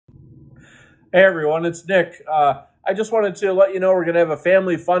Hey everyone, it's Nick. I just wanted to let you know we're going to have a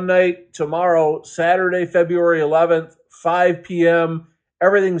family fun night tomorrow, Saturday, February 11th, 5 p.m.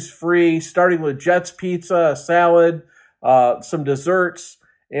 Everything's free, starting with Jets Pizza, a salad, some desserts,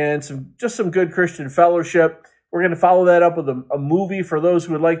 and some good Christian fellowship. We're going to follow that up with a movie for those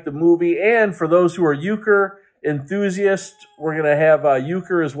who would like the movie, and for those who are euchre enthusiasts, we're going to have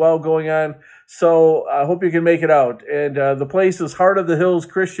euchre as well going on. So I hope you can make it out. And the place is Heart of the Hills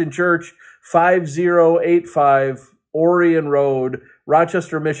Christian Church, 5085 Orion Road,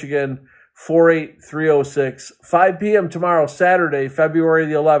 Rochester, Michigan, 48306. 5 p.m. tomorrow, Saturday, February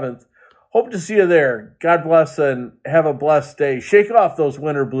the 11th. Hope to see you there. God bless and have a blessed day. Shake off those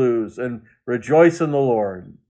winter blues and rejoice in the Lord.